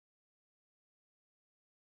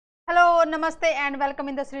Hello, namaste and welcome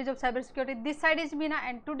in the series of cybersecurity. This side is Meena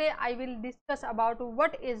and today I will discuss about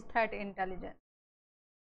what is threat intelligence.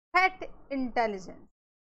 Threat intelligence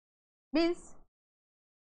means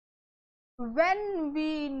when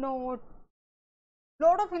we know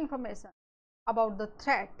lot of information about the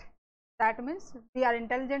threat, that means we are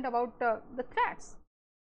intelligent about the threats.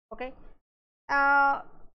 Okay, uh,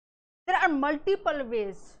 there are multiple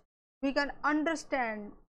ways we can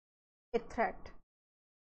understand a threat,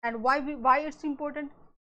 and why it's important,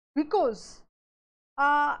 because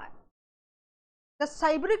uh, the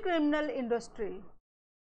cyber criminal industry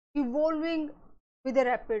evolving with a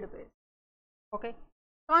rapid pace. Okay,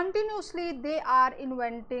 continuously they are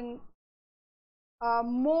inventing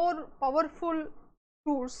more powerful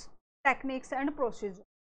tools, techniques and procedures,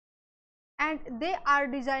 and they are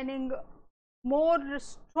designing more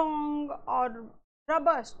strong or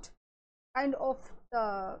robust kind of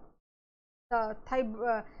the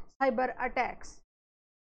cyber attacks.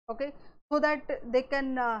 Okay, so that they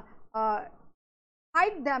can uh,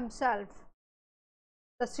 hide themselves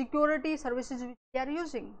the security services which they are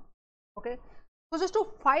using. Okay, so just to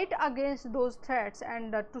fight against those threats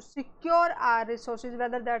and to secure our resources,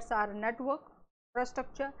 whether that's our network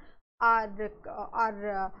infrastructure, our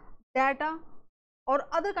data or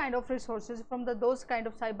other kind of resources from those kind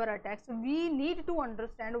of cyber attacks, we need to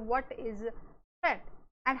understand what is threat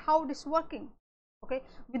and how it is working. Okay,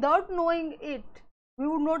 without knowing it, we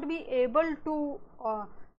would not be able to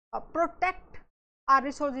protect our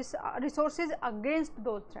resources against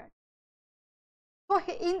those threats. So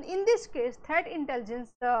in this case, threat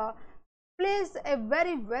intelligence plays a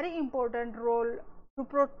very important role to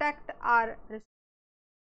protect our resources.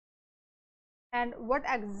 And what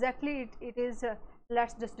exactly it is,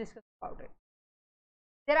 let's just discuss about it.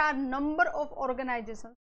 There are number of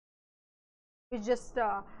organizations which just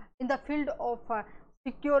in the field of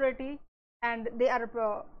security, and they are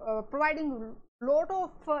providing lot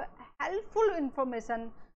of helpful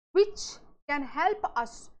information which can help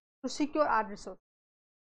us to secure our resources,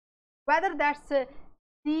 whether that's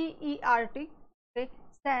CERT, okay,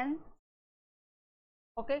 SAN,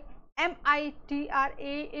 okay,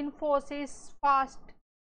 MITRA, Infosys, FAST,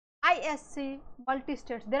 ISC,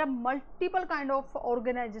 multi-states. There are multiple kind of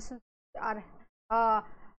organizations are uh,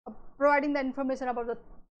 providing the information about the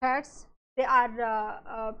threats. They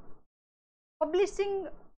are publishing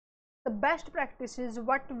the best practices,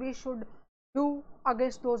 what we should do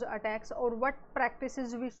against those attacks, or what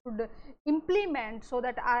practices we should implement so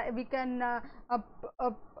that uh,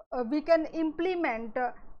 uh, we can implement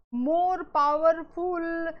more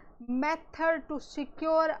powerful method to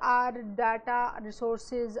secure our data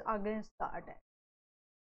resources against the attack.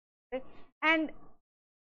 Okay? And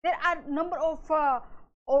there are number of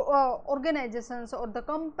organizations or the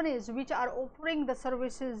companies which are offering the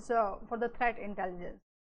services for the threat intelligence.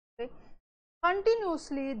 Okay,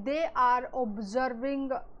 continuously they are observing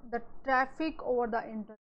the traffic over the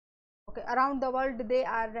internet. Okay, around the world they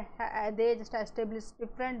just establish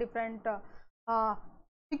different uh,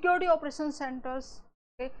 security operation centers.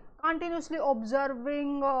 Okay, continuously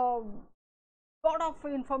observing lot of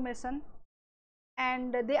information,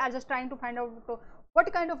 and they are just trying to find out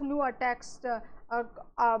what kind of new attacks uh,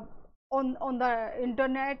 uh, on the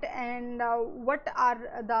internet, and what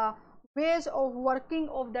are the ways of working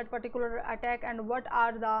of that particular attack, and what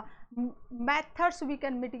are the methods we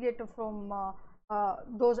can mitigate from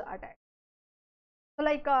those attacks. So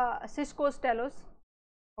like Cisco's Telos,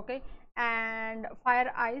 okay, and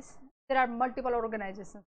FireEye. There are multiple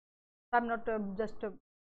organizations. I'm not just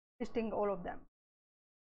listing all of them.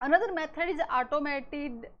 Another method is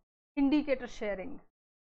automated indicator sharing.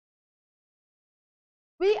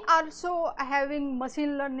 We also having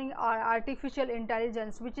machine learning or artificial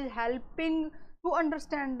intelligence, which is helping to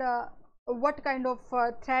understand what kind of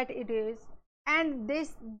threat it is, and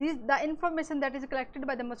this the information that is collected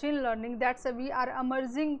by the machine learning, that's we are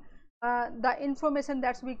emerging the information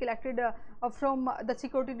that's we collected from the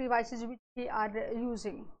security devices which we are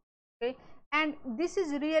using. Okay, and this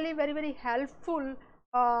is really very helpful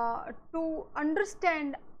to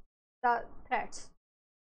understand the threats.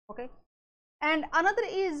 Okay, and another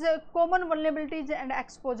is common vulnerabilities and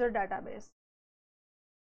exposure database.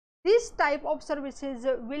 This type of services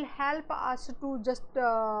will help us to just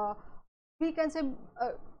we can say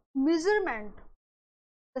measurement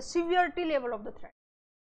the severity level of the threat.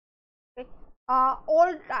 Okay,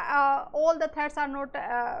 all the threats are not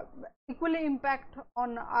equally impact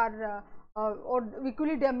on our or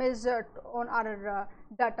equally damage on our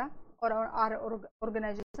data or on our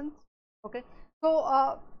organizations. Okay,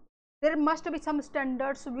 so there must be some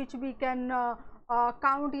standards which we can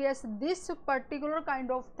count, yes, this particular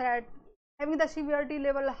kind of threat having the severity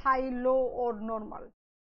level high, low or normal.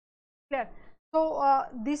 Clear? So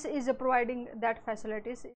this is providing that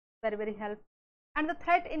facilities, very helpful. And the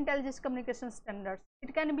threat intelligence communication standards,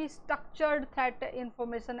 it can be structured threat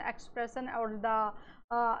information expression or the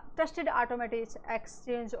trusted automatic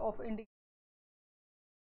exchange of indicators.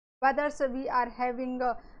 Whether we are having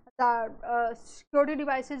the security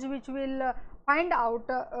devices which will find out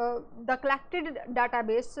the collected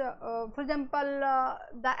database, for example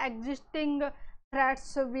the existing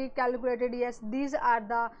threats we calculated, yes, these are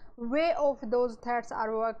the way of those threats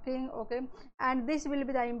are working, okay, and this will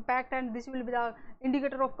be the impact and this will be the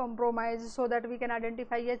indicator of compromise, so that we can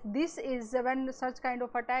identify, yes, this is when such kind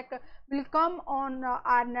of attack will come on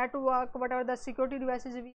our network, whatever the security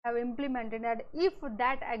devices we have implemented, and if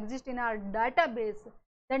that exists in our database,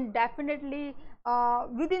 then definitely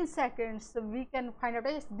within seconds we can find out,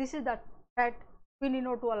 yes, this is the threat we need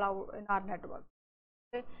not to allow in our network.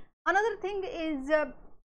 Okay. Another thing is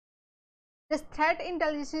this threat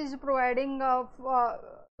intelligence is providing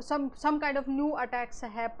some kind of new attacks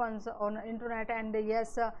happens on internet, and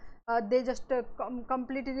yes, they just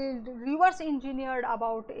completely reverse engineered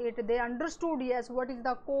about it. They understood, yes, what is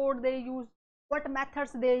the code they use, what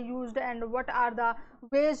methods they used, and what are the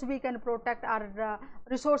ways we can protect our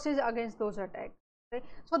resources against those attacks. Okay.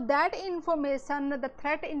 So that information the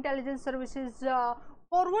threat intelligence services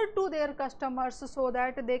forward to their customers, so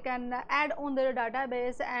that they can add on their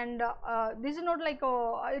database, and this is not like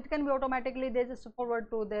it can be automatically, they just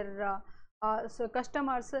forward to their so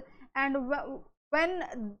customers, and when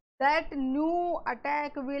that new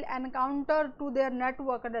attack will encounter to their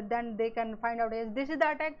network, then they can find out, yes, this is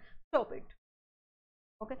the attack, stop it.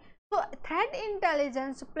 Okay. So threat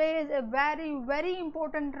intelligence plays a very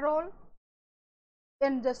important role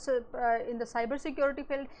in just in the cyber security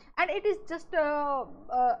field, and it is just a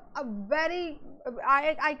very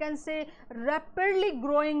I can say rapidly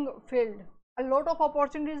growing field. A lot of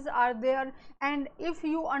opportunities are there, and if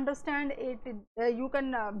you understand it, you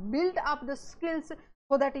can build up the skills,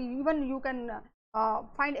 so that even you can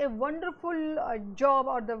find a wonderful job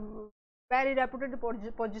or the very reputed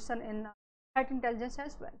position in threat intelligence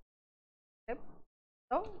as well. Okay.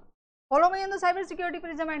 So follow me on the cybersecurity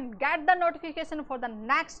prism and get the notification for the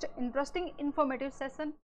next interesting informative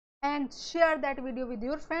session, and share that video with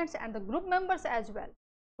your friends and the group members as well,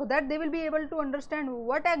 so that they will be able to understand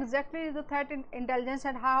what exactly is the threat intelligence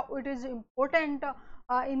and how it is important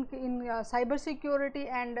in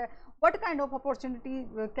cybersecurity, and what kind of opportunity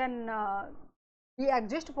can be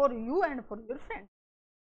exist for you and for your friends.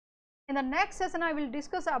 In the next session, I will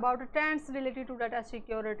discuss about trends related to data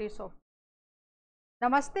security software.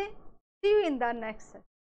 Namaste. See you in the next session.